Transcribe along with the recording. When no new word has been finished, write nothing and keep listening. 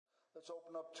Let's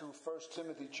open up to 1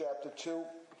 Timothy chapter 2.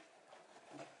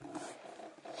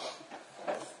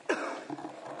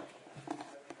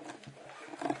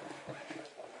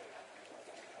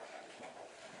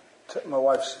 My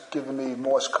wife's giving me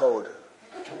Morse code.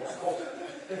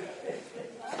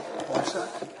 What's that?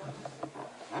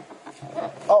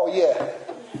 Oh, yeah.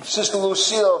 Sister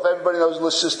Lucille, if everybody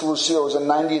knows Sister Lucille, it was her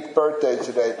 90th birthday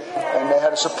today. And they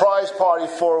had a surprise party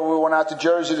for her. We went out to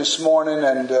Jersey this morning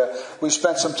and we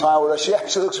spent some time with her. She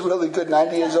actually looks really good,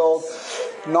 90 years old.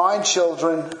 9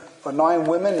 children, or 9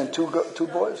 women and 2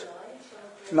 boys?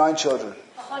 9 children.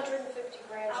 150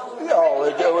 grandchildren. Oh,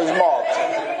 it was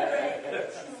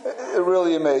marked.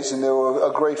 Really amazing. They were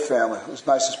a great family. It was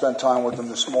nice to spend time with them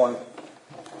this morning.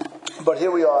 But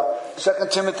here we are. 2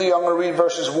 Timothy, I'm going to read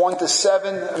verses 1 to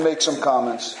 7 and make some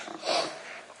comments.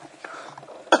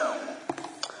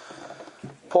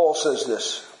 Paul says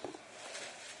this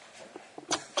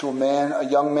to a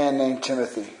young man named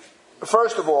Timothy.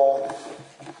 First of all,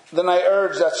 then I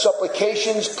urge that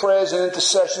supplications, prayers, and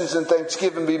intercessions and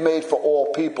thanksgiving be made for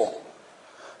all people,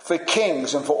 for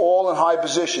kings and for all in high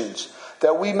positions,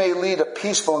 that we may lead a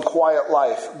peaceful and quiet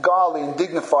life, godly and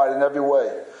dignified in every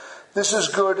way. This is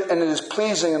good and it is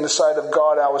pleasing in the sight of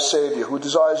God our Savior, who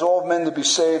desires all men to be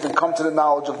saved and come to the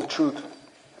knowledge of the truth.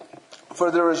 For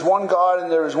there is one God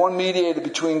and there is one mediator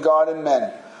between God and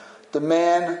men, the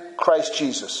man Christ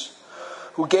Jesus,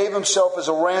 who gave himself as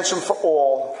a ransom for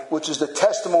all, which is the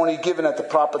testimony given at the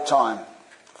proper time.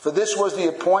 For this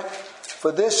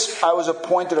I was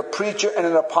appointed a preacher and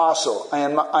an apostle. I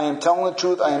am telling the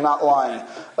truth, I am not lying.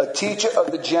 A teacher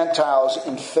of the Gentiles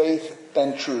in faith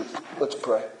and truth. Let's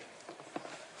pray.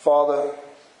 Father,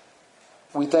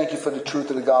 we thank you for the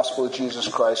truth of the gospel of Jesus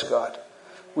Christ, God.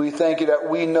 We thank you that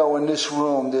we know in this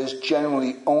room there's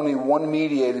generally only one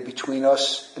mediator between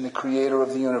us and the creator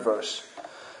of the universe.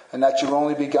 And that's your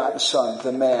only begotten Son,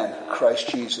 the man, Christ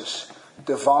Jesus,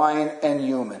 divine and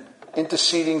human,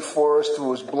 interceding for us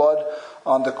through his blood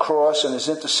on the cross and his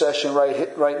intercession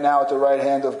right now at the right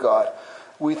hand of God.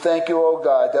 We thank you, O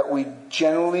God, that we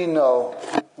generally know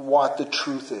what the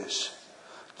truth is.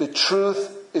 The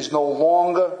truth is no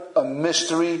longer a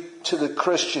mystery to the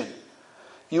Christian.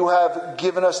 You have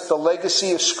given us the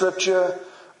legacy of Scripture.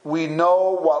 We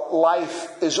know what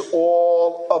life is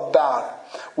all about.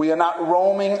 We are not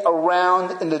roaming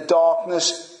around in the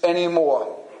darkness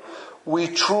anymore. We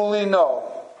truly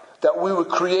know that we were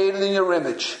created in your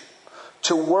image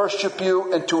to worship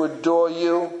you and to adore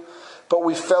you, but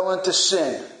we fell into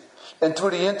sin. And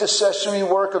through the intercessory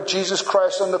work of Jesus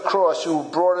Christ on the cross, who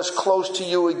brought us close to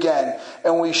you again,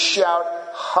 and we shout,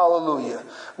 hallelujah.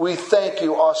 We thank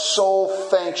you. Our soul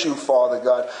thanks you, Father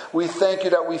God. We thank you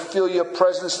that we feel your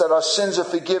presence, that our sins are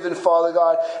forgiven, Father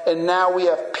God. And now we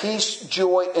have peace,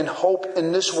 joy, and hope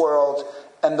in this world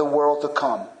and the world to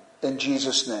come. In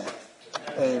Jesus' name,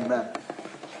 amen.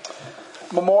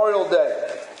 Memorial Day.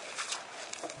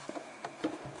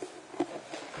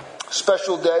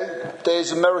 Special day.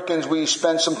 As Americans, we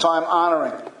spend some time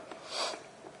honoring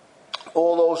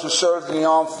all those who served in the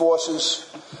armed forces.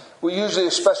 We usually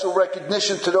a special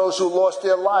recognition to those who lost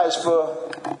their lives for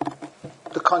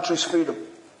the country's freedom.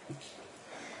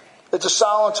 It's a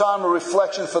solemn time of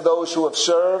reflection for those who have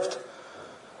served,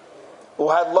 who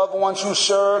had loved ones who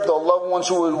served, or loved ones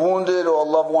who were wounded, or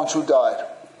loved ones who died.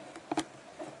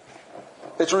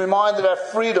 It's a reminder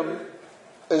that freedom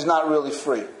is not really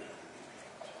free.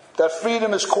 That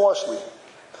freedom is costly.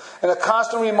 And a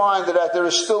constant reminder that there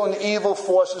is still an evil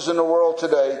forces in the world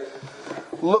today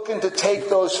looking to take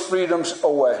those freedoms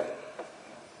away.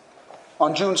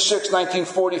 On June 6,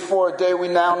 1944, a day we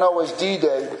now know as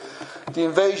D-Day, the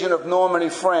invasion of Normandy,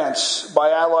 France,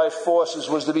 by Allied forces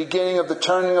was the beginning of the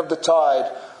turning of the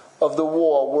tide of the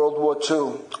war, World War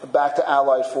II, back to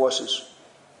Allied forces.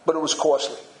 But it was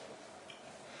costly.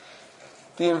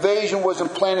 The invasion was in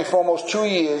planning for almost 2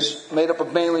 years, made up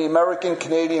of mainly American,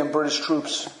 Canadian, and British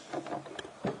troops.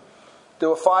 There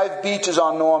were 5 beaches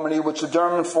on Normandy, which the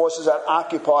German forces had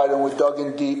occupied and were dug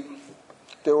in deep.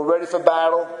 They were ready for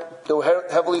battle. They were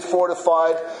heavily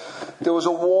fortified. There was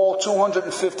a wall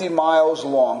 250 miles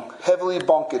long, heavily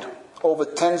bunkered, over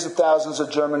tens of thousands of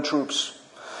German troops.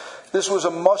 This was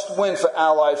a must-win for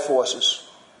Allied forces.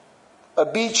 A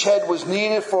beachhead was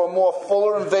needed for a more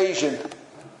fuller invasion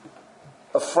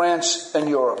of France and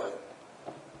Europe.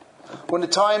 When the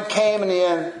time came and the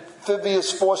amphibious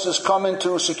forces coming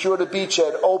to secure the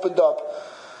beachhead opened up,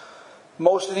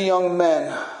 most of the young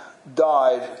men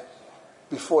died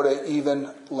before they even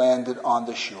landed on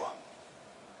the shore.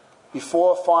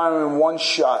 Before firing one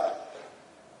shot.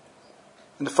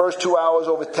 In the first 2 hours,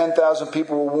 over 10,000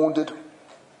 people were wounded.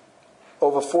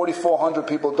 Over 4,400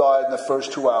 people died in the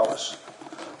first 2 hours.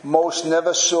 Most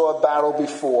never saw a battle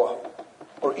before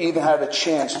or even had a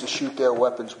chance to shoot their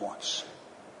weapons once.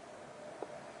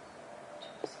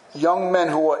 Young men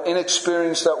who were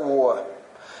inexperienced at war,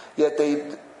 yet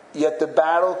the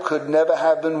battle could never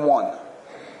have been won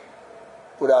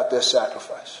without their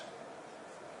sacrifice.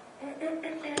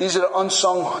 These are the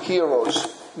unsung heroes,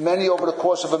 many over the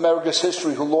course of America's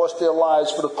history who lost their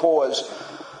lives for the cause,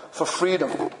 for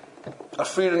freedom. A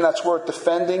freedom that's worth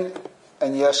defending,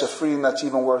 and yes, a freedom that's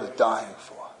even worth dying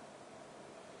for.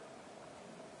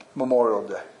 Memorial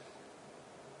Day.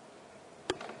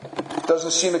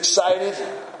 Doesn't seem excited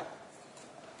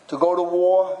to go to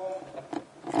war.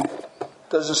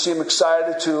 Doesn't seem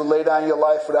excited to lay down your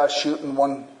life without shooting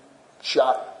one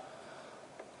shot.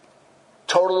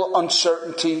 Total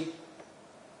uncertainty.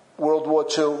 World War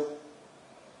II.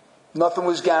 Nothing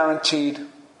was guaranteed.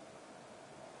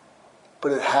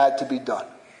 But it had to be done.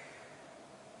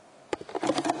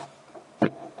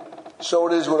 So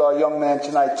it is with our young man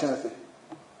tonight, Timothy.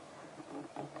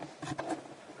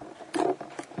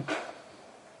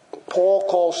 Paul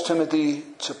calls Timothy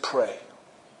to pray.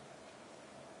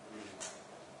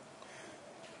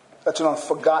 That's an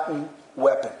unforgotten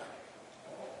weapon.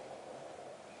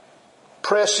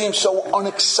 Prayer seems so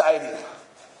unexciting.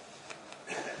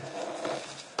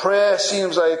 Prayer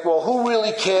seems like, well, who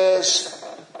really cares?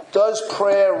 Does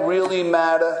prayer really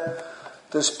matter?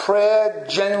 Does prayer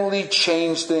genuinely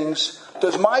change things?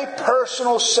 Does my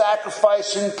personal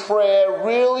sacrifice in prayer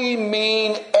really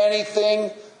mean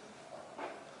anything?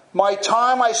 My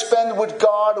time I spend with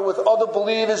God or with other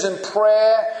believers in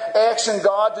prayer, asking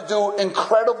God to do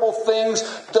incredible things,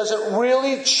 does it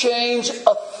really change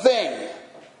a thing?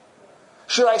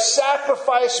 Should I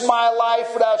sacrifice my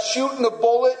life without shooting a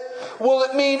bullet? Will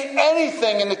it mean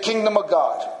anything in the kingdom of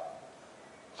God?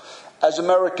 As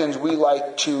Americans, we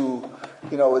like to,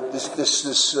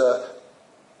 this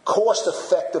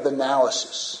cost-effective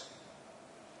analysis.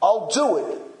 I'll do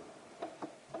it,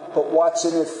 but what's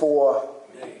in it for?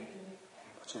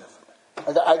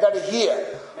 I got to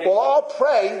hear. Well, I'll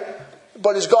pray,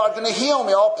 but is God going to heal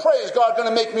me? I'll pray. Is God going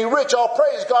to make me rich? I'll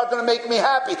pray. Is God going to make me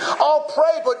happy? I'll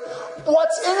pray, but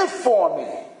what's in it for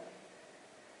me?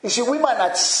 You see, we might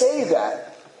not say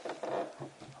that,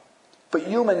 but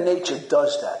human nature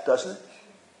does that, doesn't it?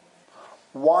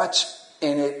 What's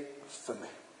in it for me?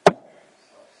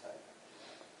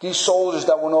 These soldiers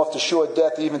that went off to sure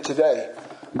death even today,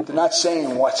 they're not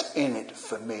saying what's in it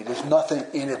for me. There's nothing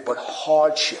in it but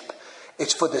hardship.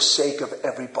 It's for the sake of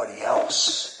everybody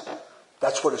else.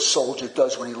 That's what a soldier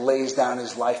does when he lays down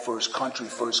his life for his country,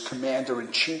 for his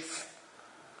commander-in-chief.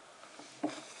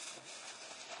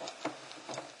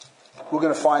 We're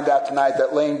going to find out tonight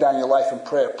that laying down your life in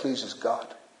prayer pleases God.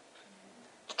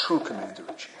 The true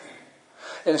commander-in-chief.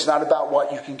 And it's not about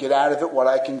what you can get out of it, what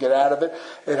I can get out of it.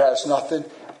 It has nothing.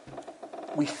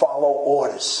 We follow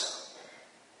orders.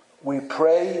 We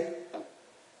pray.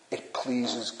 It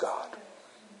pleases God.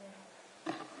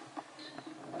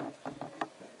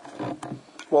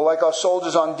 Well, like our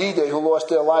soldiers on D-Day who lost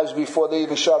their lives before they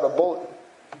even shot a bullet.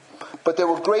 But they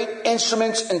were great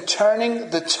instruments in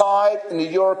turning the tide in the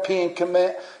European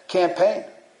campaign.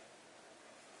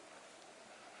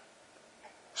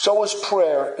 So is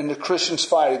prayer in the Christian's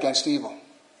fight against evil.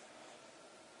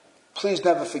 Please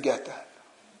never forget that.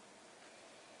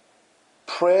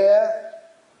 Prayer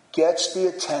gets the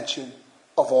attention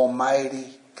of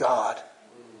Almighty God.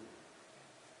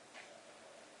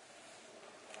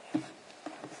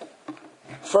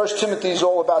 1 Timothy is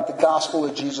all about the gospel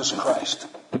of Jesus Christ.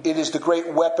 It is the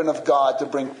great weapon of God to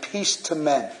bring peace to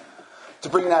men. To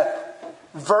bring that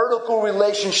vertical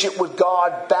relationship with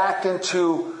God back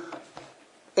into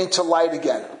light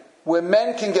again. Where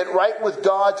men can get right with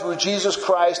God through Jesus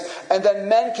Christ, and then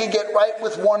men can get right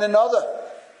with one another.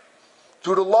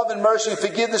 Through the love and mercy and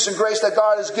forgiveness and grace that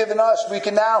God has given us, we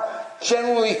can now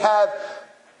genuinely have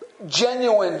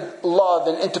genuine love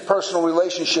and interpersonal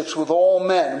relationships with all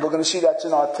men. We're going to see that's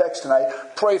in our text tonight.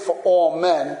 Pray for all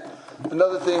men.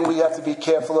 Another thing we have to be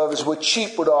careful of is we're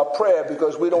cheap with our prayer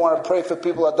because we don't want to pray for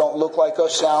people that don't look like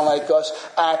us, sound like us,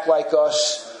 act like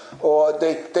us, or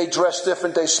they dress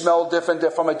different, they smell different,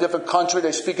 they're from a different country,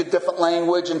 they speak a different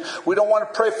language, and we don't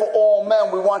want to pray for all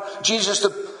men. We want Jesus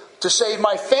to save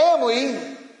my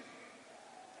family,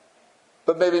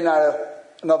 but maybe not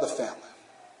another family.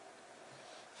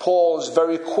 Paul is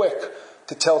very quick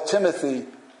to tell Timothy,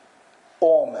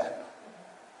 all men.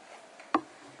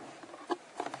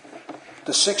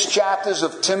 The 6 chapters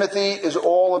of Timothy is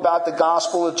all about the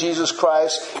gospel of Jesus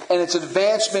Christ and its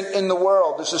advancement in the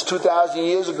world. This is 2,000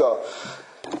 years ago.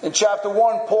 In chapter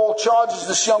 1, Paul charges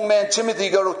this young man, Timothy,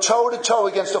 to go toe to toe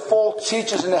against the false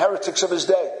teachers and the heretics of his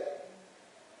day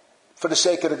for the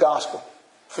sake of the gospel,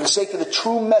 for the sake of the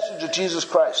true message of Jesus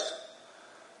Christ.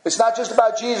 It's not just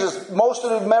about Jesus. Most of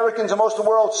the Americans and most of the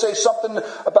world say something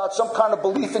about some kind of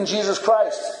belief in Jesus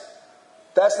Christ.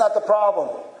 That's not the problem.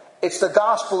 It's the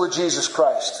gospel of Jesus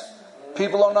Christ.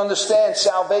 People don't understand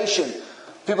salvation.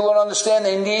 People don't understand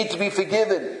they need to be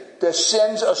forgiven. Their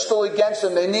sins are still against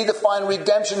them. They need to find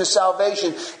redemption and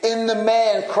salvation in the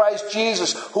man, Christ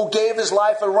Jesus, who gave his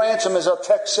life a ransom, as our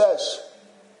text says.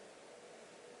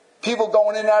 People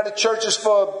going in and out of churches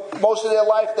for most of their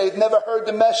life, they've never heard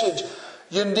the message.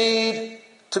 You need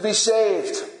to be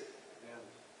saved.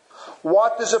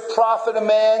 What does it profit a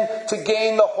man to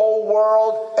gain the whole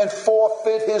world and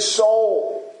forfeit his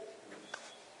soul?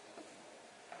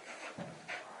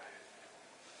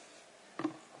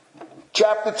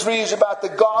 Chapter 3 is about the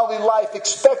godly life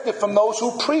expected from those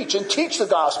who preach and teach the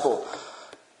gospel.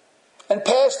 And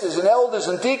pastors and elders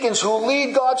and deacons who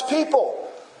lead God's people.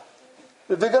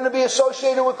 If you're going to be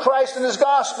associated with Christ and his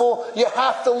gospel, you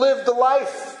have to live the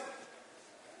life.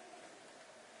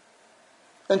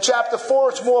 In chapter 4,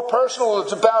 it's more personal.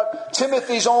 It's about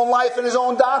Timothy's own life and his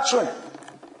own doctrine.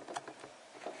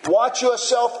 Watch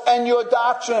yourself and your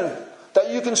doctrine,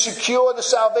 that you can secure the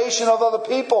salvation of other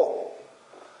people.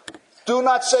 Do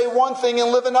not say one thing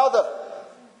and live another.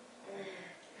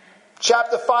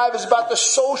 Chapter 5 is about the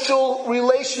social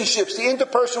relationships, the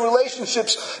interpersonal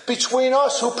relationships between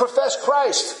us who profess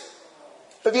Christ.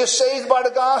 If you're saved by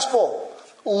the gospel,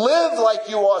 live like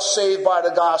you are saved by the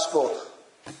gospel.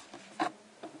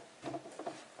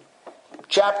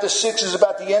 Chapter 6 is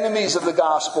about the enemies of the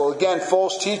gospel. Again,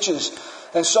 false teachers.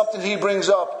 And something he brings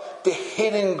up, the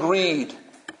hidden greed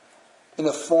in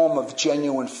the form of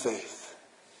genuine faith.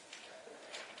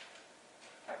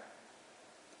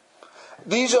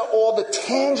 These are all the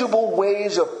tangible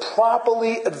ways of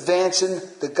properly advancing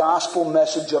the gospel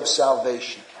message of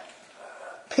salvation.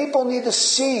 People need to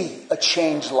see a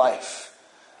changed life.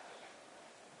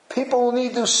 People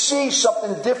need to see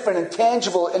something different and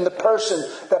tangible in the person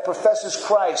that professes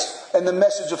Christ and the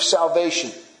message of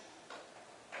salvation.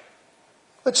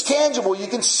 It's tangible. You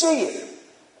can see it.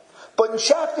 But in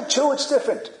chapter 2, it's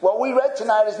different. What we read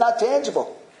tonight is not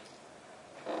tangible.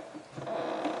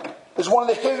 It's one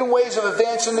of the hidden ways of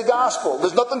advancing the gospel.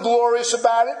 There's nothing glorious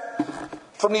about it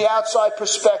from the outside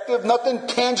perspective. Nothing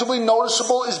tangibly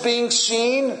noticeable is being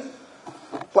seen.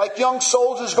 Like young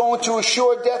soldiers going to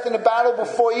assure death in a battle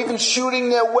before even shooting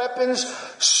their weapons,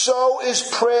 so is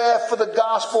prayer for the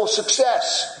gospel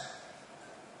success.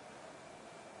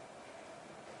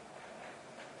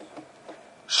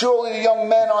 Surely the young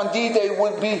men on D-Day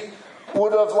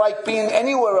would have liked being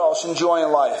anywhere else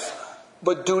enjoying life,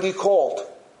 but duty called.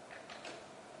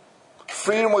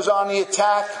 Freedom was on the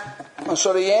attack, and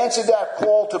so they answered that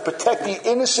call to protect the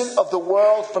innocent of the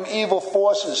world from evil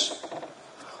forces.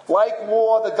 Like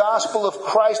war, the gospel of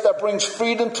Christ that brings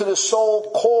freedom to the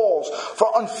soul calls for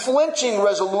unflinching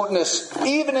resoluteness,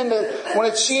 even when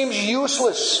it seems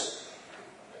useless.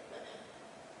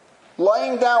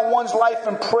 Laying down one's life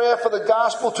in prayer for the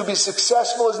gospel to be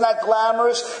successful is not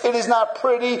glamorous, it is not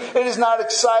pretty, it is not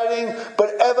exciting, but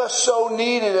ever so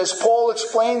needed, as Paul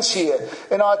explains here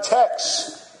in our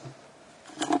text.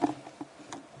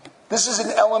 This is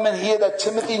an element here that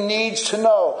Timothy needs to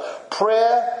know.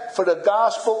 Prayer for the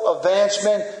gospel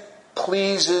advancement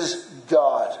pleases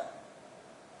God.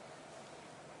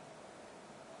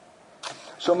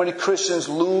 So many Christians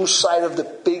lose sight of the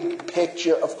big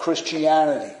picture of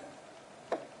Christianity.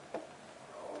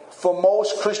 For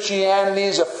most, Christianity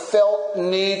is a felt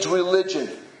needs religion.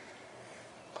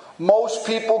 Most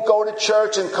people go to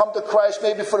church and come to Christ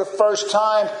maybe for the first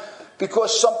time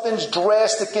because something's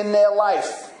drastic in their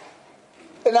life.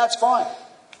 And that's fine.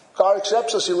 God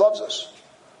accepts us. He loves us.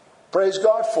 Praise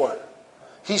God for it.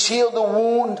 He's healed the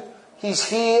wound. He's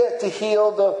here to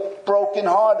heal the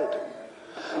brokenhearted.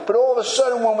 But all of a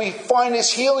sudden, when we find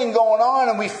this healing going on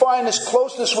and we find this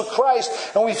closeness with Christ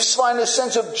and we find this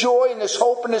sense of joy and this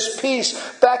hope and this peace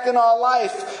back in our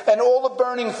life, and all the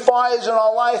burning fires in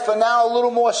our life are now a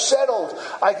little more settled,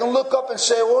 I can look up and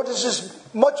say, oh, this is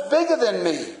much bigger than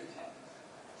me.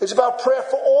 It's about prayer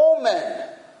for all men.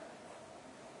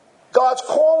 God's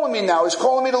calling me now. He's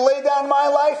calling me to lay down my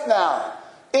life now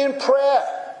in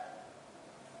prayer.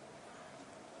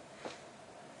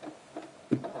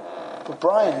 But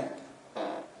Brian,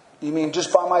 you mean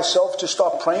just by myself just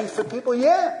start praying for people?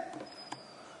 Yeah.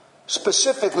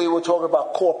 Specifically, we're talking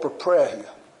about corporate prayer here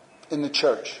in the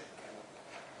church.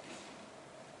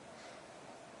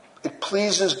 It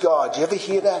pleases God. Do you ever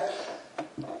hear that?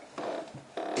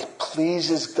 It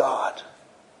pleases God.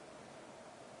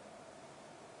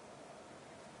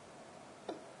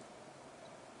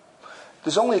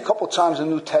 There's only a couple times in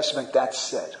the New Testament that's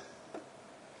said.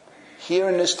 Here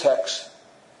in this text,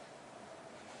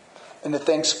 and the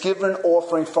thanksgiving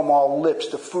offering from our lips,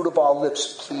 the fruit of our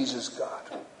lips, pleases God.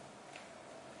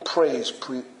 Praise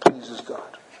pleases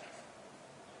God.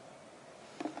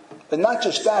 But not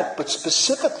just that, but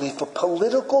specifically for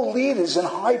political leaders in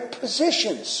high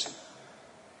positions.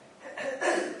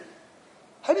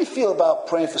 How do you feel about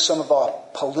praying for some of our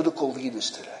political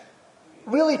leaders today?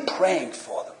 Really praying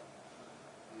for them.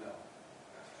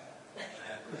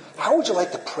 How would you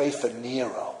like to pray for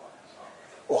Nero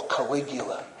or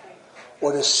Caligula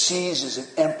or the Caesars and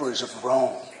emperors of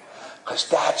Rome? Because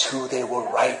that's who they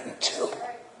were writing to.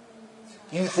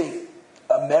 You think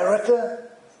America?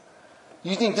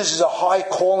 You think this is a high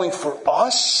calling for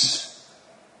us?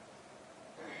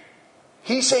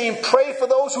 He's saying pray for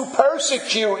those who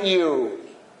persecute you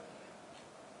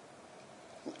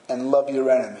and love your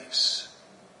enemies.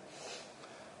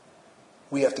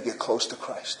 We have to get close to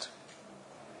Christ.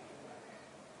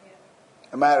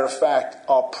 As a matter of fact,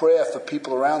 our prayer for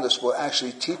people around us will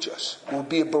actually teach us. It will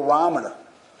be a barometer.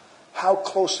 How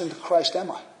close to Christ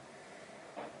am I?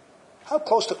 How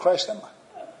close to Christ am I?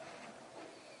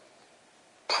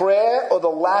 Prayer or the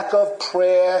lack of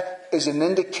prayer is an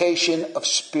indication of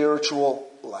spiritual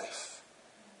life.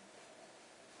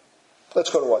 Let's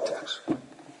go to our text.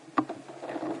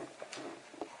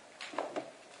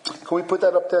 Can we put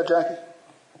that up there, Jackie?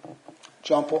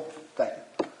 John Paul? Thank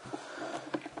you.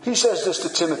 He says this to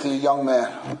Timothy, a young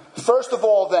man. First of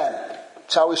all, then,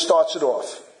 that's how he starts it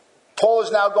off. Paul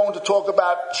is now going to talk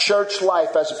about church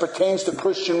life as it pertains to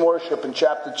Christian worship in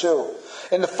chapter 2.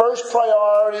 And the first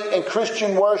priority in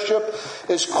Christian worship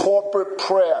is corporate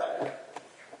prayer.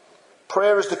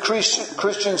 Prayer is the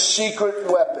Christian's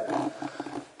secret weapon.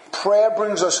 Prayer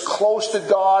brings us close to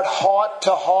God, heart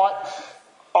to heart,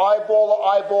 eyeball to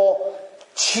eyeball,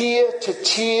 tear to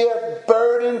tear,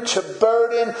 burden to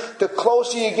burden. The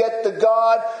closer you get to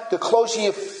God, the closer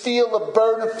you feel the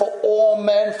burden for all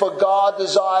men, for God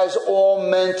desires all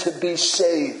men to be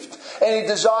saved. And He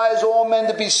desires all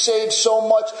men to be saved so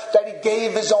much that He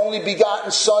gave His only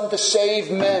begotten Son to save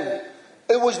men.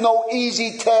 It was no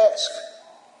easy task.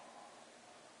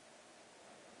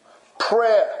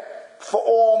 Prayer for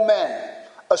all men,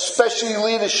 especially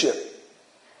leadership,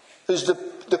 is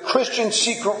the Christian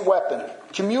secret weapon.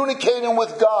 Communicating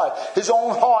with God, His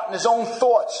own heart and His own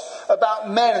thoughts about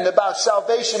men and about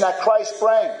salvation that Christ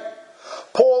brought.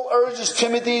 Paul urges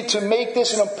Timothy to make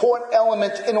this an important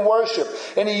element in worship.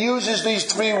 And he uses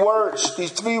these three words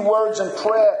in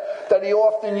prayer that he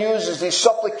often uses, these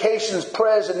supplications,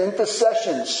 prayers, and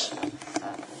intercessions.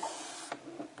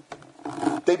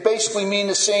 They basically mean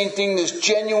the same thing, this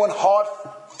genuine,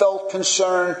 heartfelt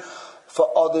concern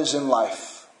for others in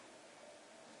life.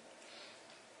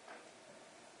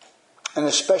 And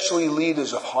especially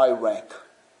leaders of high rank.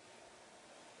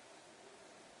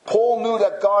 Paul knew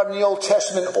that God in the Old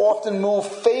Testament often moved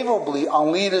favorably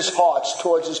on leaders' hearts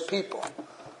towards His people.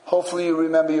 Hopefully you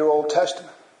remember your Old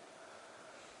Testament.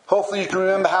 Hopefully you can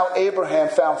remember how Abraham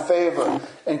found favor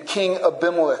in King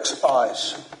Abimelech's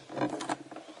eyes.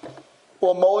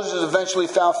 Well, Moses eventually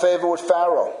found favor with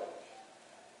Pharaoh.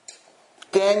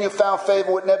 Daniel found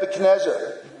favor with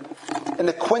Nebuchadnezzar. And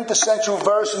the quintessential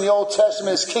verse in the Old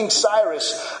Testament is King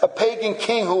Cyrus, a pagan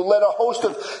king who led a host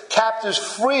of captives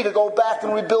free to go back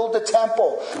and rebuild the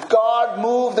temple. God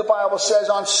moved, the Bible says,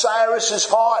 on Cyrus's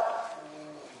heart.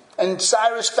 And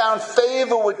Cyrus found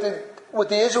favor with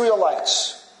the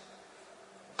Israelites.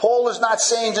 Paul is not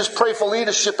saying just pray for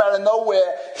leadership out of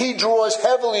nowhere. He draws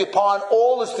heavily upon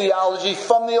all his theology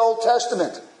from the Old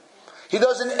Testament. He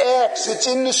doesn't ask. It's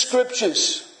in the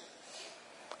Scriptures.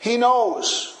 He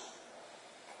knows.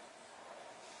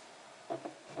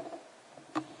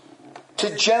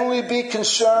 To generally be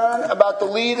concerned about the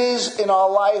leaders in our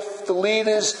life, the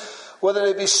leaders, whether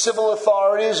they be civil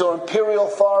authorities or imperial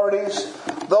authorities,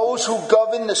 those who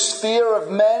govern the sphere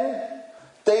of men,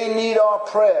 they need our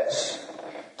prayers.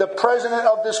 The president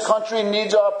of this country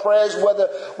needs our prayers. Whether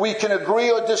we can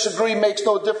agree or disagree makes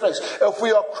no difference. If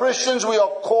we are Christians, we are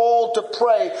called to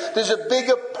pray. There's a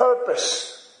bigger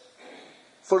purpose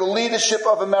for the leadership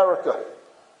of America.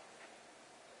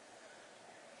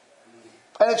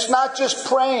 And it's not just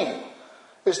praying.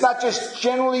 It's not just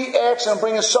generally asking and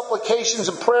bringing supplications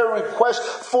and prayer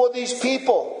requests for these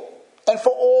people and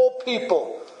for all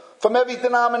people. From every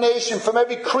denomination, from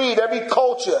every creed, every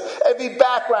culture, every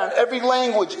background, every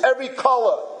language, every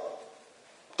color.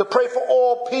 To pray for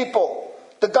all people.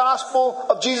 The gospel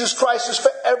of Jesus Christ is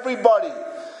for everybody.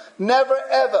 Never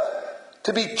ever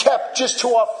to be kept just to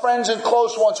our friends and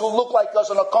close ones who look like us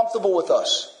and are comfortable with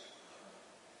us.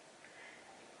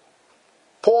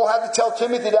 Paul had to tell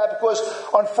Timothy that because,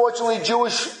 unfortunately,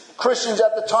 Jewish Christians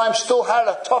at the time still had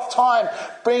a tough time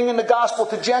bringing the gospel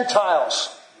to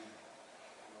Gentiles.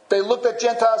 They looked at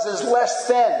Gentiles as less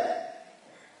than.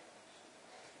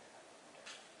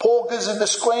 Paul gives a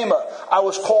disclaimer. I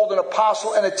was called an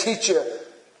apostle and a teacher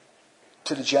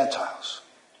to the Gentiles.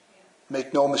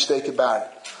 Make no mistake about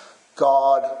it.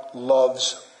 God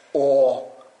loves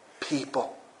all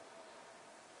people.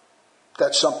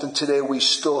 That's something today we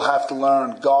still have to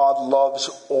learn. God loves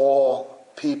all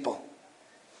people.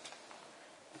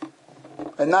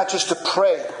 And not just to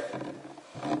pray,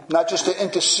 not just to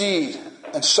intercede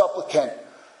and supplicate,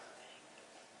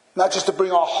 not just to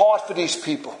bring our heart for these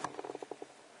people,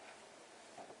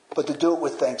 but to do it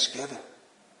with thanksgiving.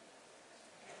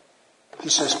 He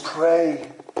says, pray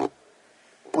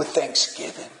with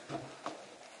thanksgiving.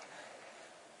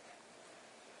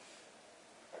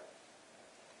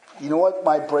 You know what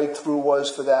my breakthrough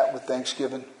was for that with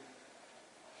thanksgiving?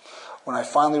 When I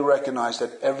finally recognized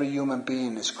that every human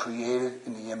being is created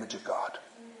in the image of God.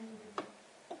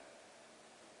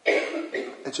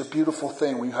 It's a beautiful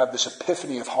thing when you have this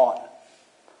epiphany of heart.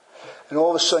 And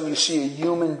all of a sudden you see a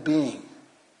human being.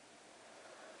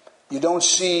 You don't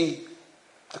see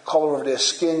the color of their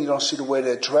skin. You don't see the way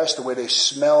they're dressed, the way they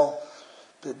smell,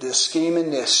 their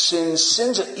scheming, their sins.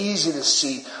 Sins are easy to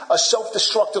see. A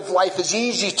self-destructive life is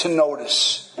easy to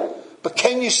notice. But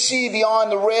can you see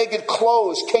beyond the ragged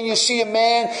clothes? Can you see a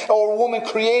man or a woman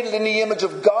created in the image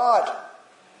of God?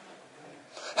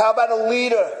 How about a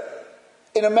leader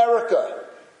in America?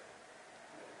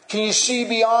 Can you see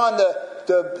beyond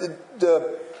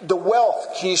the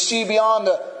wealth? Can you see beyond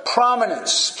the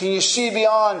prominence? Can you see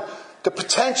beyond the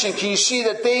pretension? Can you see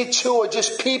that they too are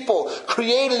just people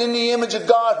created in the image of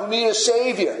God who need a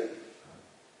Savior?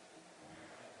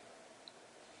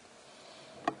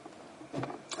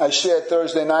 I shared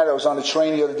Thursday night, I was on the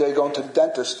train the other day going to the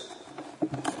dentist.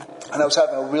 And I was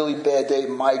having a really bad day.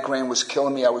 Migraine was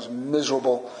killing me. I was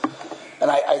miserable.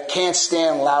 And I can't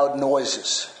stand loud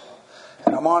noises.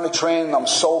 And I'm on the train and I'm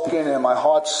sulking and my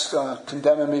heart's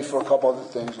condemning me for a couple other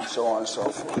things and so on and so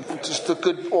forth. Just a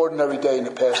good ordinary day in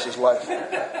the pastor's life.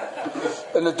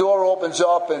 And the door opens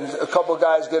up and a couple of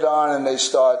guys get on and they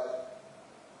start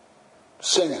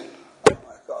singing. I'm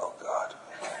like, oh God.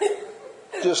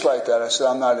 Just like that. I said,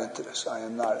 I'm not into this. I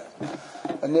am not.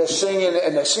 And they're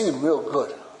singing real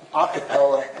good. A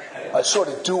cappella. I sort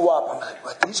of doo-wop. I'm like,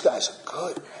 but these guys are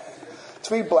good, man.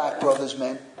 3 black brothers,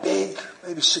 man. Big,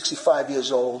 maybe 65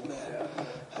 years old, man.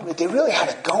 I mean, they really had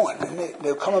it going. And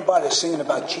they were coming by, they're singing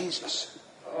about Jesus.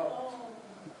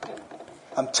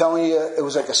 I'm telling you, it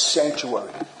was like a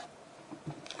sanctuary.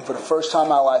 And for the first time in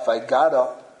my life, I got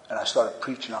up and I started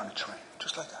preaching on the train.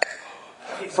 Just like that.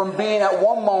 From being at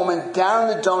one moment down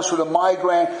in the dumps with a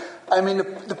migraine, I mean,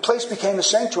 the place became a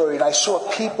sanctuary. And I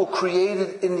saw people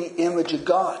created in the image of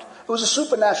God. It was a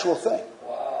supernatural thing.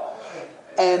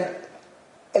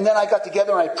 And then I got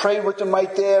together and I prayed with them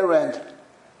right there. And,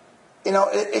 you know,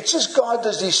 it's just God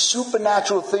does these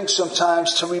supernatural things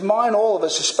sometimes to remind all of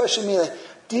us, especially me, like,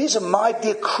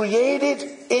 they're created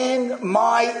in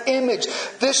my image.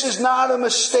 This is not a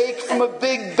mistake from a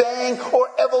big bang or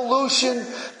evolution.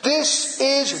 This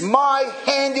is my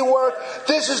handiwork.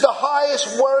 This is the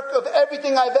highest work of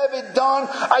everything I've ever done.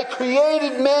 I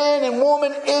created man and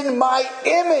woman in my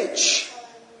image.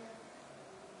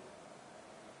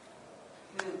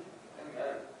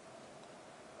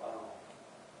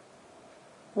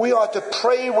 We are to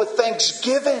pray with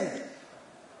thanksgiving.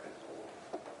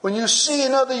 When you see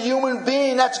another human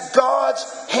being, that's God's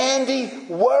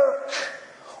handiwork.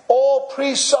 All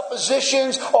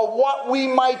presuppositions of what we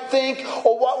might think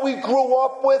or what we grew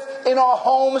up with in our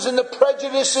homes and the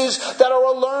prejudices that are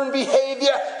a learned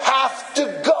behavior have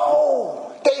to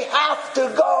go. They have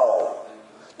to go.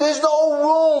 There's no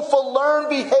room for learned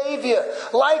behavior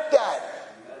like that.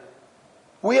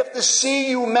 We have to see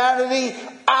humanity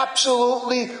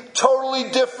absolutely,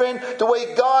 totally different. The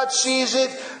way God sees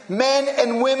it. Men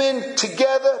and women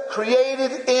together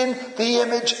created in the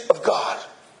image of God.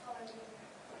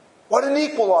 What an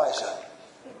equalizer.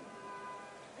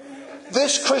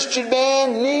 This Christian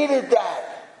man needed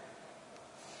that.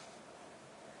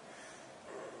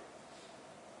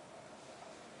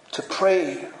 To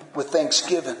pray with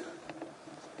thanksgiving.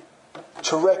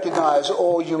 To recognize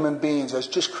all human beings as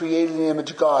just created in the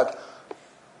image of God,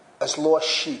 as lost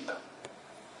sheep.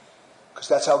 Because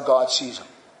that's how God sees them.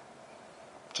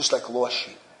 Just like lost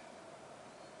sheep.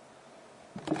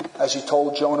 As he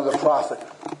told Jonah the prophet,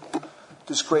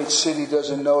 this great city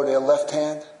doesn't know their left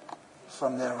hand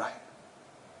from their right.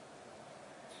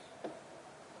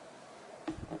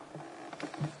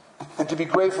 And to be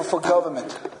grateful for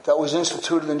government that was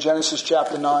instituted in Genesis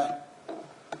chapter 9.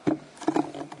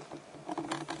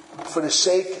 For the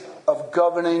sake of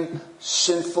governing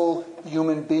sinful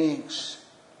human beings.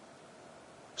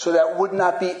 So that would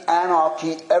not be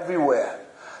anarchy everywhere.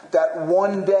 That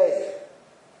one day,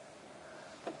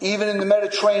 even in the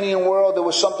Mediterranean world, there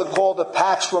was something called the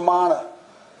Pax Romana.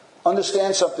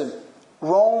 Understand something.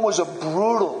 Rome was a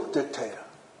brutal dictator.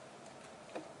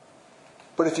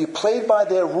 But if you played by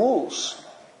their rules,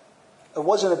 it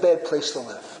wasn't a bad place to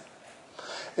live.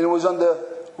 And it was under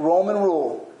Roman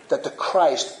rule that the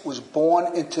Christ was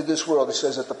born into this world. It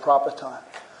says at the proper time.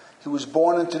 He was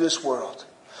born into this world.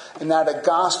 And now the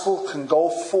gospel can go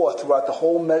forth throughout the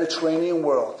whole Mediterranean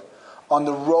world on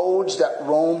the roads that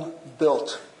Rome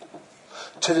built,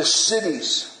 to the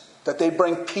cities that they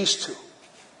bring peace to.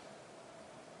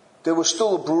 They were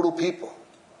still a brutal people.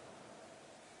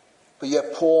 But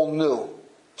yet Paul knew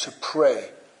to pray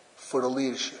for the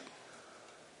leadership,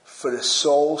 for the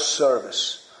sole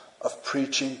service of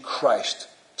preaching Christ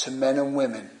to men and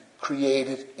women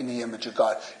created in the image of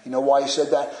God. You know why he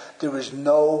said that? There is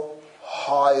no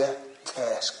higher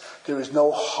task. There is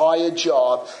no higher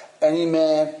job any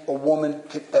man or woman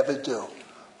could ever do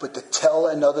but to tell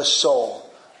another soul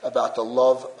about the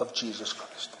love of Jesus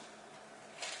Christ.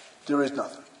 There is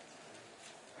nothing.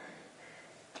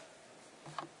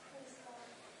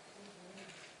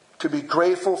 To be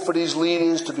grateful for these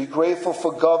leaders, to be grateful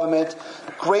for government,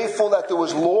 grateful that there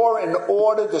was law and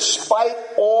order despite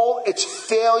all its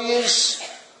failures,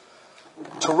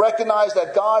 to recognize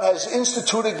that God has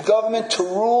instituted government to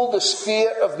rule the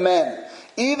sphere of men.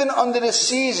 Even under the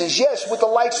Caesars, yes, with the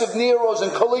likes of Nero's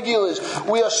and Caligula's,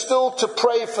 we are still to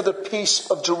pray for the peace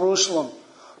of Jerusalem,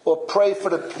 or pray for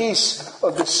the peace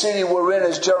of the city we're in,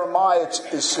 as Jeremiah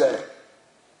is said.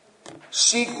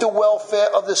 Seek the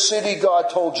welfare of the city, God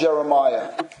told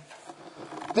Jeremiah.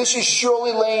 This is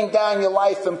surely laying down your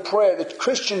life in prayer. The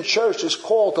Christian church is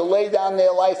called to lay down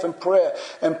their life in prayer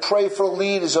and pray for the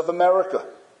leaders of America.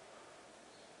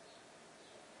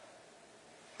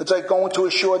 It's like going to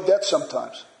a sure death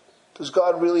sometimes. Does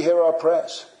God really hear our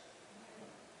prayers?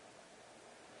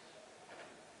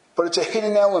 But it's a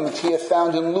hidden element here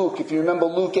found in Luke. If you remember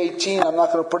Luke 18, I'm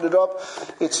not going to put it up.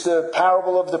 It's the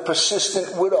parable of the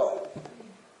persistent widow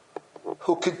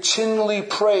who continually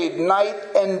prayed night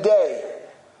and day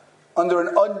under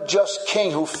an unjust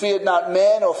king who feared not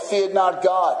man or feared not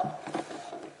God.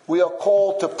 We are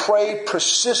called to pray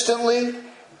persistently,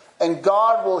 and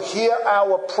God will hear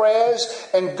our prayers,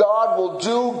 and God will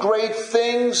do great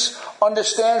things.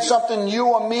 Understand something,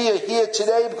 you and me are here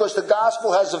today because the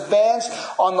gospel has advanced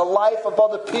on the life of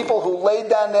other people who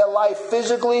laid down their life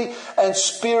physically and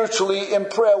spiritually in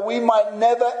prayer. We might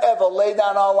never ever lay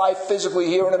down our life physically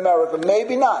here in America.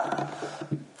 Maybe not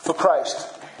for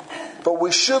Christ. But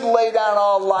we should lay down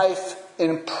our life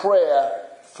in prayer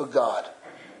for God.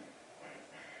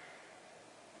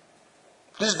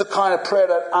 This is the kind of prayer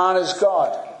that honors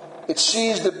God. It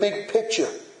sees the big picture.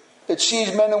 It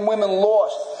sees men and women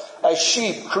lost as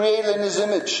sheep, created in His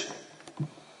image.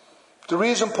 The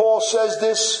reason Paul says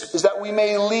this is that we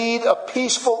may lead a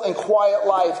peaceful and quiet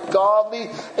life, godly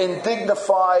and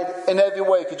dignified in every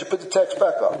way. Could you put the text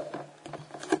back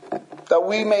up? That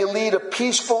we may lead a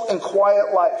peaceful and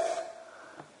quiet life,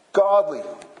 godly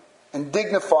and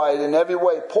dignified in every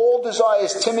way. Paul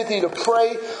desires Timothy to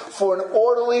pray for an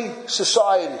orderly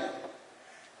society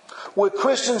where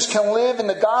Christians can live and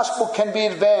the gospel can be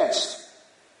advanced.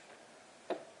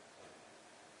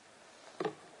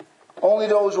 Only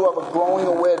those who have a growing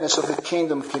awareness of the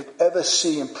kingdom can ever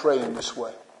see and pray in this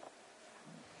way.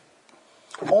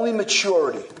 Only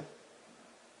maturity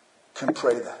can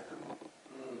pray that.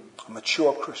 A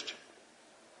mature Christian.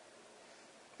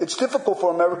 It's difficult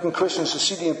for American Christians to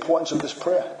see the importance of this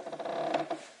prayer.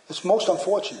 It's most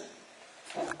unfortunate.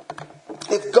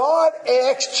 If God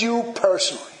asked you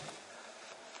personally,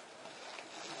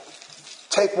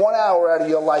 take 1 hour out of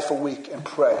your life a week and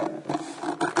pray,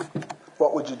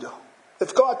 what would you do?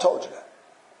 If God told you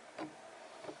that,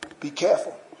 be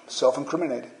careful,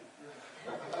 self-incriminating.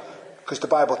 Because the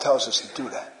Bible tells us to do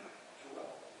that.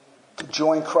 To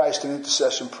join Christ in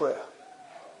intercession prayer.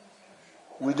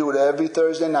 We do it every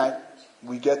Thursday night.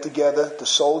 We get together, the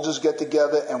soldiers get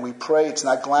together, and we pray. It's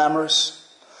not glamorous.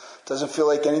 Doesn't feel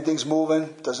like anything's moving.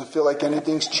 Doesn't feel like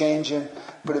anything's changing.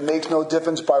 But it makes no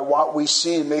difference by what we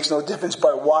see. It makes no difference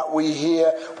by what we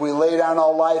hear. We lay down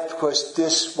our life because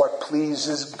this is what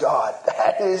pleases God.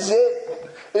 That is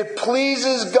it. It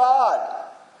pleases God.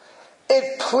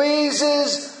 It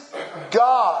pleases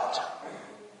God.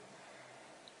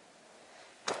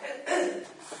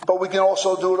 But we can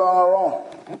also do it on our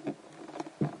own.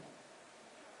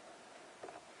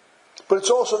 But it's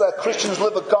also that Christians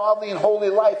live a godly and holy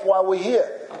life while we're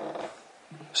here.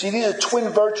 See, these are twin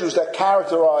virtues that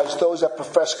characterize those that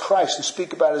profess Christ and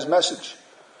speak about His message.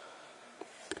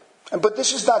 But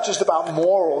this is not just about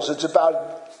morals. It's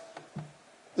about,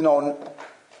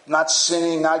 not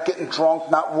sinning, not getting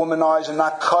drunk, not womanizing,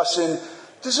 not cussing.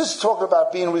 This is talking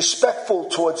about being respectful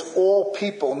towards all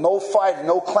people. No fighting,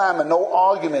 no clamor, no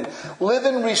argument.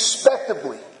 Living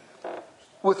respectably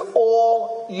with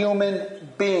all human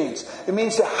beings. It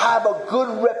means to have a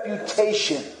good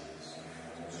reputation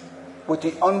with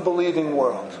the unbelieving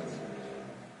world.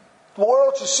 The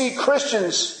world should see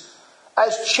Christians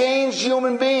as changed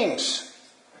human beings.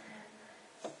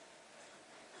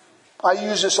 I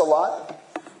use this a lot.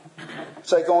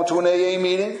 It's like going to an AA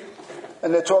meeting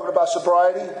and they're talking about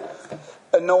sobriety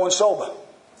and no one's sober.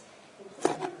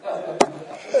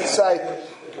 It's like,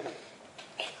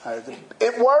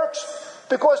 it works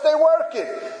because they work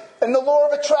it. And the law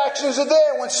of attractions are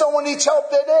there. When someone needs help,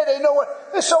 they're there. They know it.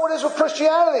 And so it is with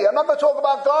Christianity. I'm not going to talk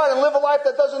about God and live a life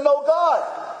that doesn't know God.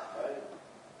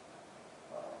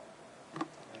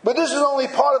 But this is only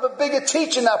part of a bigger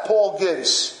teaching that Paul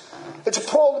gives. It's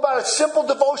Paul about a simple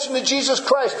devotion to Jesus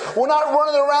Christ. We're not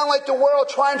running around like the world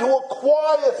trying to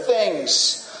acquire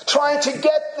things, trying to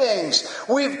get things.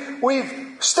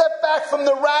 We've stepped back from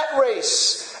the rat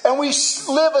race. And we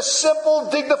live a simple,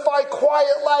 dignified,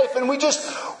 quiet life. And we just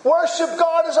worship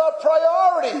God as our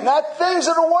priority, not things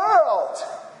of the world.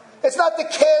 It's not the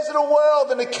cares of the world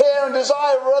and the care and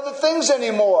desire for other things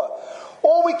anymore.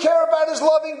 All we care about is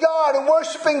loving God and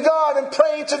worshiping God and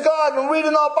praying to God and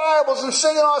reading our Bibles and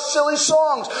singing our silly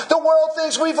songs. The world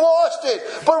thinks we've lost it,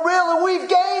 but really we've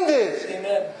gained it.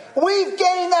 Amen. We've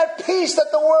gained that peace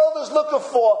that the world is looking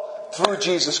for through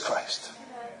Jesus Christ.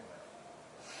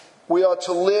 We are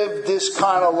to live this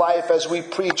kind of life as we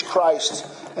preach Christ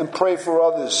and pray for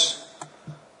others.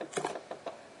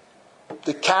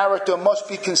 The character must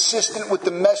be consistent with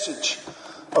the message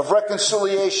of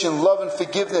reconciliation, love, and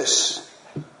forgiveness.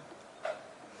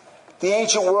 The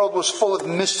ancient world was full of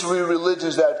mystery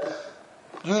religions that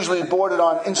usually bordered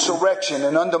on insurrection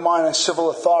and undermining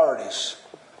civil authorities.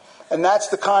 And that's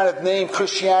the kind of name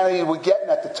Christianity was getting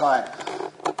at the time.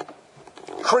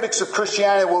 Critics of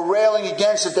Christianity were railing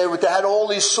against it. They had all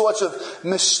these sorts of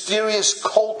mysterious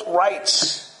cult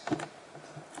rites.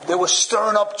 They were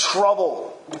stirring up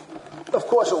trouble. Of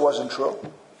course it wasn't true.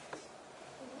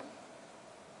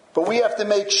 But we have to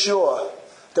make sure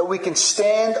that we can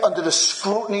stand under the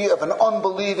scrutiny of an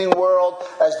unbelieving world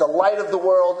as the light of the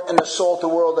world and the salt of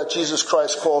the world that Jesus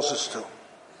Christ calls us to.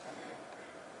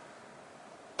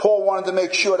 Paul wanted to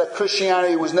make sure that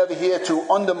Christianity was never here to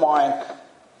undermine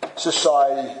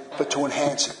society, but to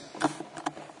enhance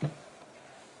it.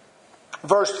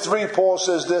 Verse 3, Paul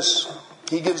says this.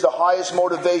 He gives the highest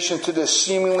motivation to this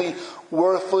seemingly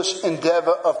worthless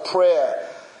endeavor of prayer.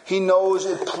 He knows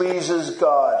it pleases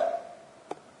God.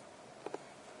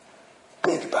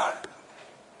 Think about it.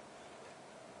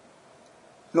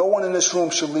 No one in this room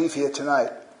should leave here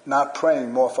tonight not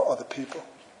praying more for other people.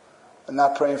 And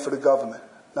not praying for the government.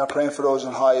 Not praying for those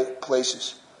in high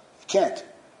places. You can't. It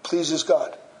pleases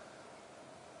God.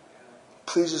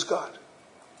 Pleases God.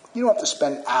 You don't have to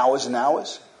spend hours and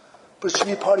hours, but it should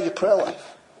be a part of your prayer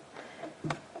life.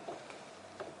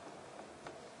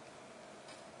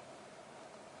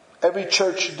 Every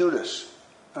church should do this.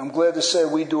 I'm glad to say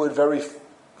we do it very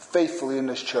faithfully in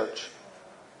this church.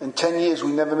 In 10 years,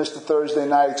 we never missed a Thursday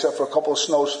night except for a couple of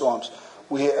snowstorms.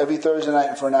 We here every Thursday night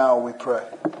and for an hour we pray.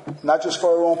 Not just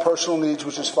for our own personal needs,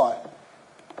 which is fine.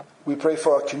 We pray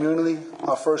for our community,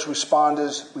 our first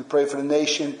responders. We pray for the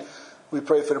nation. We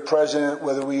pray for the president.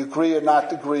 Whether we agree or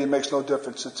not agree, it makes no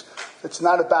difference. It's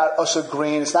not about us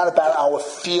agreeing. It's not about our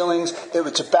feelings.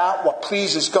 It's about what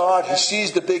pleases God. He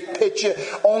sees the big picture.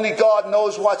 Only God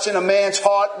knows what's in a man's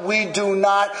heart. We do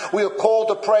not. We are called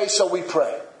to pray, so we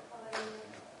pray.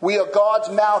 We are God's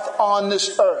mouth on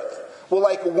this earth. We're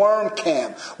like worm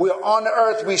cam. We are on the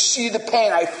earth. We see the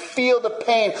pain. I feel the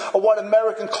pain of what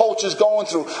American culture is going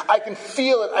through. I can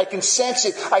feel it. I can sense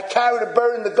it. I carry the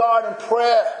burden to God in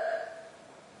prayer.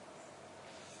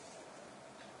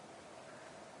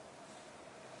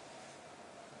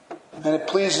 And it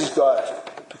pleases God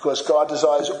because God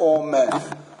desires all men.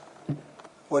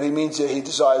 What he means there, he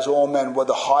desires all men,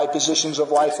 whether high positions of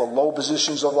life or low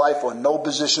positions of life or no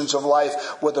positions of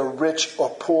life, whether rich or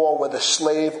poor, whether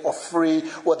slave or free,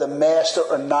 whether master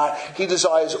or not. He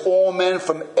desires all men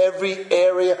from every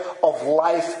area of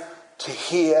life to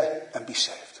hear and be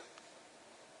saved.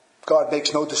 God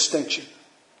makes no distinction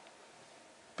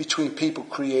between people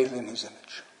created in his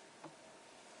image.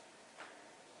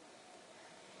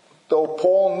 Though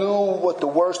Paul knew what the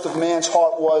worst of man's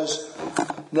heart was,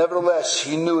 nevertheless,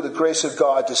 he knew the grace of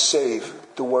God to save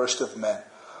the worst of men.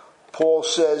 Paul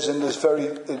says in this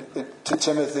to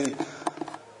Timothy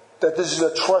that this is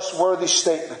a trustworthy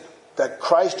statement, that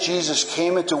Christ Jesus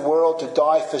came into the world to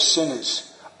die for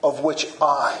sinners, of which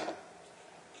I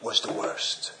was the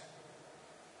worst.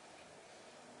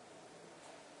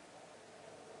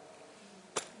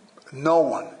 No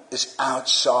one is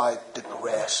outside the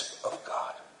grasp of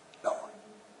God. No one.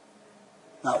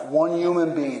 Not one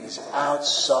human being is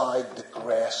outside the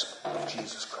grasp of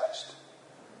Jesus Christ.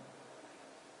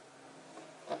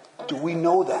 Do we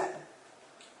know that?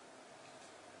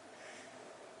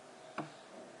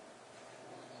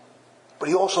 But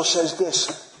he also says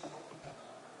this.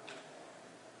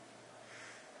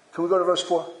 Can we go to verse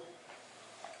 4?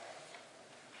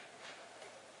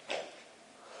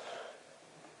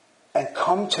 And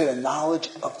come to the knowledge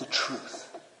of the truth.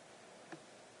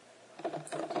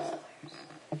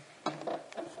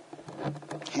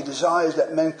 He desires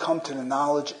that men come to the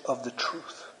knowledge of the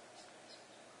truth.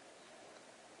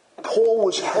 Paul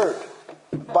was hurt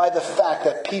by the fact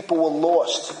that people were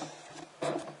lost.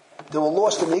 They were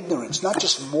lost in ignorance, not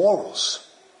just morals.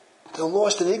 They were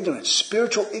lost in ignorance,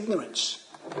 spiritual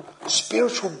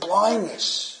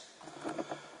blindness.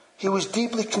 He was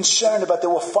deeply concerned about they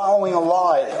were following a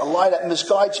lie that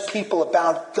misguides people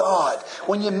about God.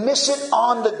 When you miss it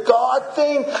on the God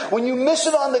thing, when you miss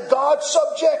it on the God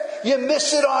subject, you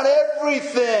miss it on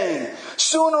everything.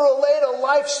 Sooner or later,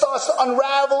 life starts to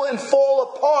unravel and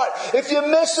fall apart. If you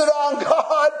miss it on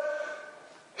God,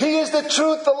 He is the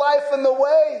truth, the life, and the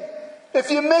way.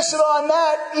 If you miss it on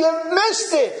that, you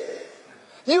missed it.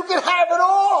 You can have it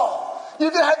all. You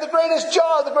can have the greatest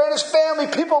job, the greatest family.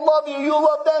 People love you. You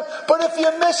love them. But if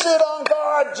you miss it on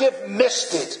God, you've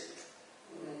missed it.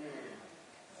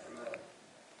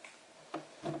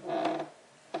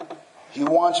 He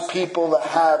wants people to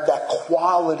have that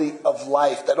quality of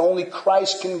life that only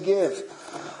Christ can give.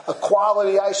 A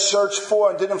quality I searched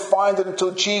for and didn't find it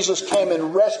until Jesus came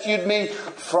and rescued me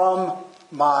from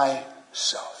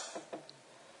myself.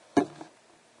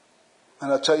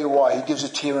 And I'll tell you why. He gives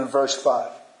it to you in verse 5.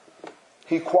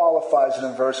 He qualifies it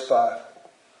in verse 5.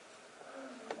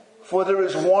 For there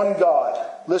is one God.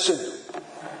 Listen.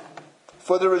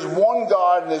 For there is one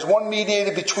God, and there's one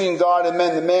mediator between God and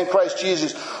men, the man Christ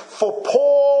Jesus. For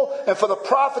Paul and for the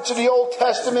prophets of the Old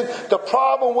Testament, the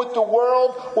problem with the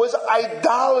world was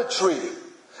idolatry.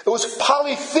 It was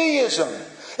polytheism.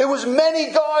 It was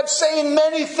many gods saying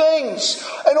many things.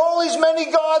 And all these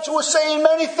many gods who were saying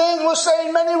many things were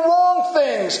saying many wrong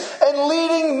things and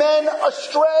leading men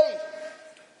astray.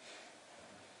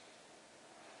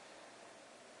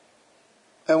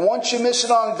 And once you miss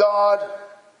it on God,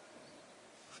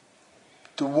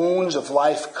 the wounds of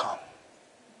life come.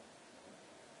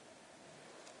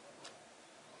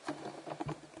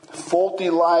 Faulty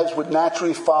lives would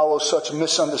naturally follow such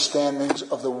misunderstandings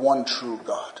of the one true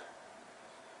God.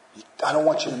 I don't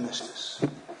want you to miss this.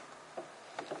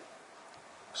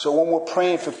 So when we're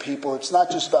praying for people, it's not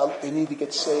just about they need to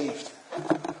get saved.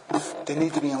 They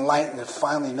need to be enlightened and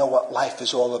finally know what life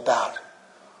is all about.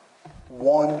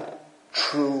 One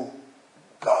true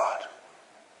God.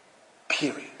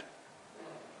 Period.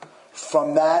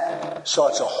 From that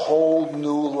starts a whole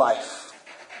new life.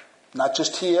 Not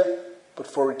just here, but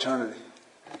for eternity.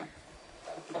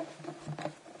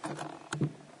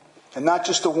 And not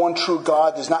just the one true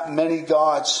God. There's not many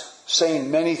gods saying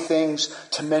many things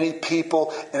to many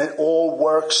people and it all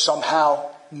works somehow.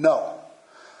 No.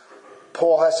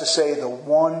 Paul has to say the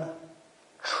one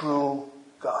true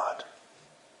God.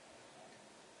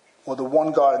 Or the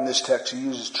one God in this text, he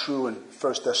uses true in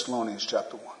 1 Thessalonians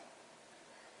chapter 1.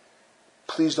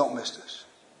 Please don't miss this.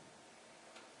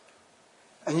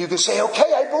 And you can say,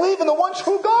 okay, I believe in the one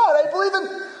true God. I believe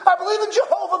in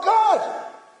Jehovah God.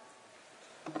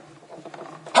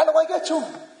 How do I get to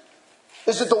him?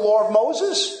 Is it the law of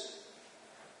Moses?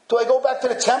 Do I go back to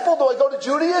the temple? Do I go to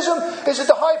Judaism? Is it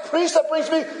the high priest that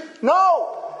brings me?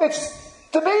 No, it's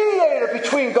the mediator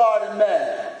between God and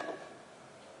men.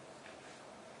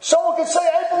 Someone can say,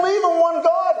 I believe in one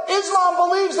God. Islam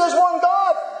believes there's one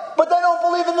God, but they don't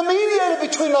believe in the mediator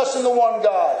between us and the one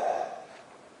God.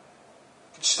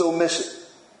 You can still miss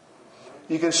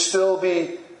it. You can still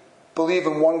believe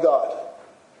in one God.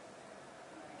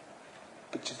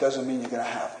 But it doesn't mean you're going to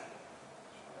have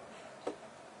him.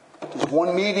 There's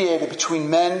one mediator between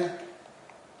men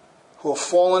who have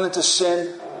fallen into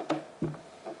sin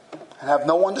and have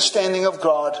no understanding of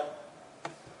God.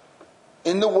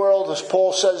 In the world, as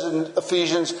Paul says in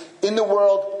Ephesians, in the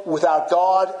world without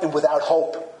God and without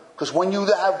hope. Because when you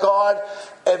have God,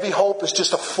 every hope is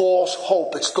just a false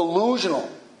hope. It's delusional.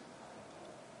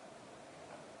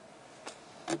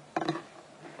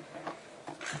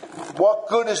 What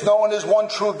good is knowing there's one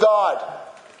true God?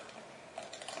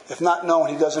 If not known,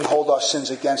 He doesn't hold our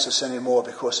sins against us anymore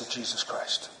because of Jesus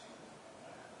Christ.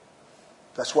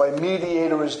 That's why a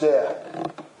mediator is there.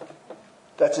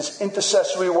 That's His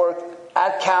intercessory work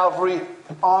at Calvary,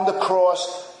 on the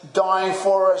cross, dying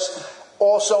for us.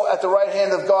 Also at the right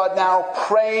hand of God now,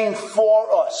 praying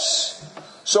for us.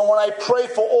 So when I pray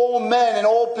for all men in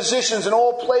all positions, in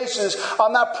all places,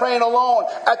 I'm not praying alone.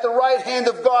 At the right hand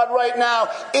of God right now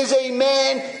is a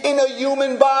man in a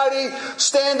human body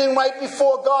standing right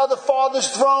before God the Father's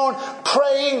throne,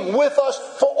 praying with us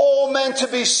for all men to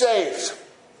be saved.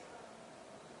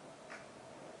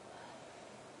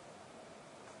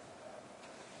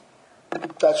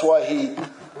 That's why he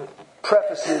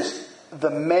prefaces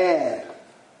the man,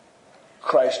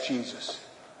 Christ Jesus.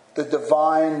 The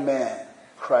divine man,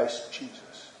 Christ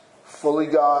Jesus. Fully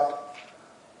God,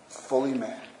 fully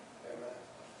man.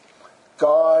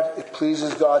 God, it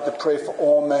pleases God to pray for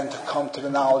all men to come to the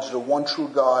knowledge of the one true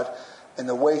God, and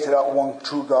the way to that one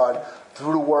true God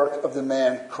through the work of the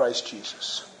man, Christ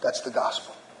Jesus. That's the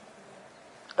gospel.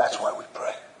 That's why we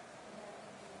pray.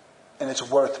 And it's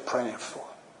worth praying for.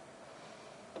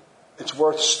 It's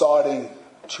worth starting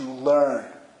to learn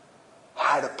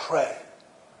how to pray.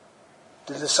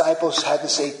 The disciples had to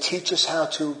say, teach us how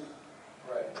to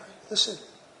pray. Listen,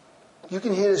 you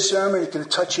can hear the sermon, it can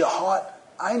touch your heart.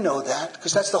 I know that,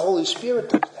 because that's the Holy Spirit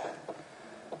does that.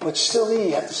 But still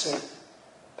you have to say,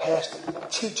 Pastor,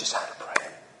 teach us how to pray.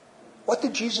 What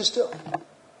did Jesus do?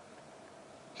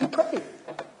 He prayed.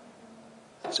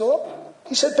 So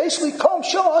he said, basically, come,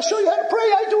 I'll show you how to pray.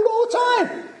 I do it all the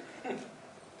time.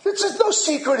 There's no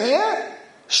secret here.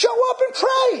 Show up and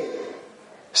pray.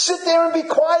 Sit there and be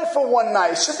quiet for one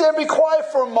night. Sit there and be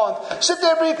quiet for a month. Sit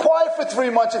there and be quiet for 3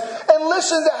 months. And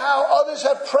listen to how others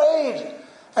have prayed.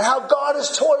 And how God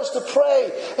has taught us to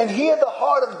pray. And hear the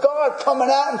heart of God coming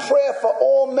out in prayer for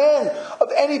all men of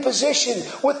any position.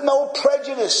 With no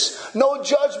prejudice. No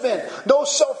judgment. No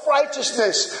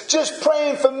self-righteousness. Just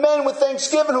praying for men with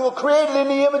thanksgiving who were created in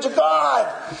the image of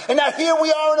God. And now here we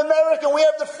are in America. And we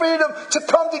have the freedom to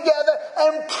come together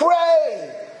and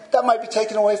pray. That might be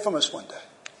taken away from us one day.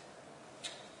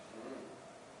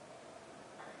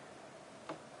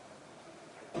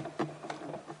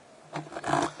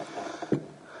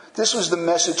 This was the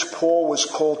message Paul was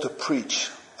called to preach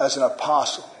as an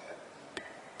apostle.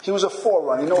 He was a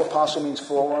forerunner. You know what apostle means,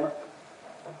 forerunner?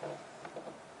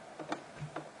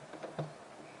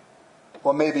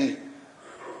 Or maybe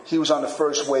he was on the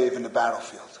first wave in the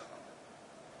battlefield.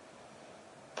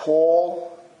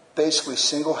 Paul basically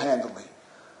single-handedly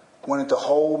went into the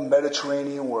whole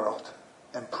Mediterranean world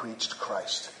and preached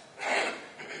Christ.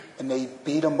 And they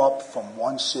beat him up from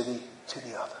one city to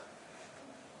the other.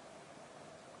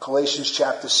 Galatians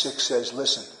chapter 6 says,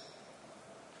 listen,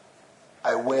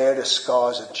 I wear the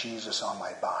scars of Jesus on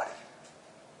my body.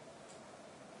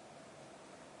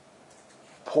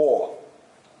 Paul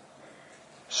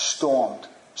stormed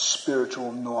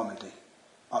spiritual Normandy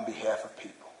on behalf of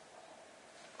people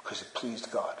because it pleased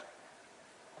God.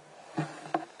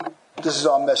 This is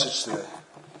our message today.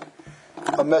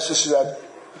 A message that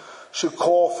should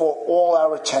call for all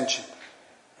our attention,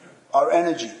 our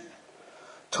energy,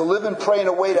 to live and pray in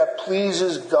a way that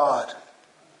pleases God.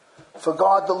 For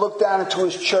God to look down into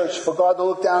His church. For God to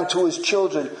look down to His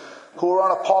children who are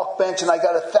on a park bench, and I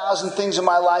got 1,000 things in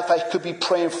my life I could be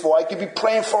praying for. I could be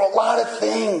praying for a lot of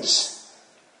things.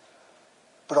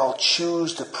 But I'll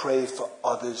choose to pray for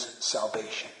others'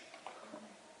 salvation.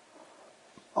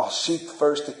 I'll seek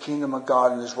first the kingdom of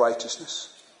God and His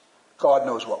righteousness. God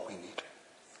knows what we need.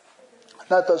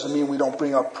 That doesn't mean we don't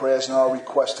bring our prayers and our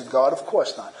requests to God. Of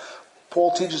course not.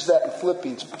 Paul teaches that in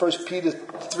Philippians. 1 Peter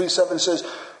 3:7 says,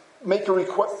 make a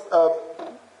request,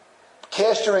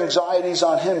 cast your anxieties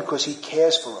on Him because He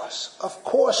cares for us. Of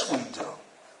course we do.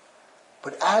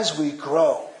 But as we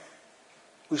grow,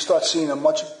 we start seeing a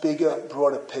much bigger,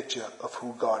 broader picture of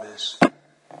who God is.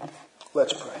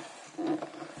 Let's pray.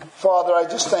 Father, I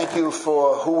just thank You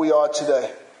for who we are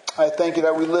today. I thank You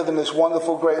that we live in this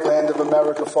wonderful, great land of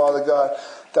America, Father God,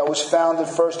 that was founded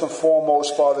first and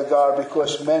foremost, Father God,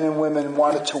 because men and women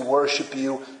wanted to worship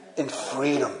You in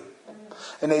freedom.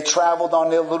 And they traveled on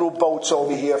their little boats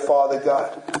over here, Father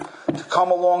God, to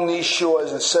come along these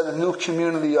shores and set a new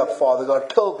community up, Father God.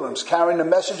 Pilgrims carrying the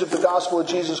message of the gospel of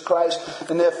Jesus Christ.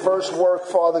 And their first work,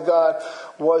 Father God,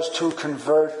 was to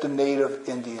convert the native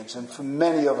Indians. And for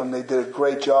many of them, they did a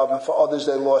great job. And for others,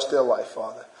 they lost their life,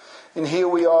 Father. And here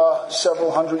we are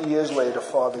several hundred years later,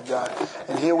 Father God.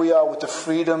 And here we are with the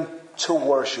freedom to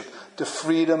worship, the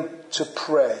freedom to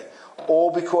pray.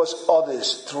 All because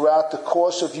others throughout the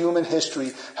course of human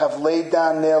history have laid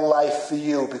down their life for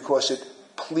you because it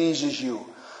pleases you.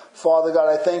 Father God,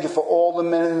 I thank you for all the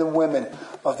men and the women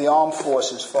of the armed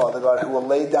forces, Father God, who will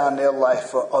lay down their life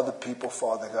for other people,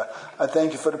 Father God. I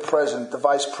thank you for the president, the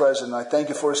vice president. I thank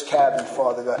you for his cabinet,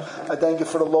 Father God. I thank you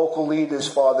for the local leaders,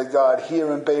 Father God,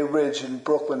 here in Bay Ridge, in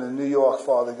Brooklyn, and New York,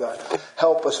 Father God.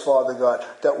 Help us, Father God,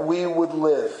 that we would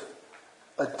live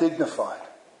a dignified,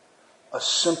 a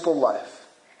simple life.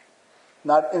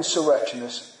 Not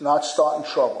insurrectionists, not starting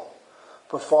trouble.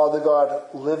 But, Father God,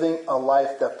 living a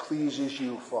life that pleases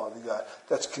you, Father God,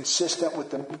 that's consistent with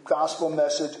the gospel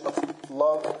message of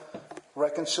love,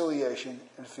 reconciliation,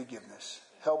 and forgiveness.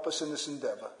 Help us in this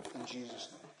endeavor. In Jesus'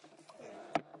 name.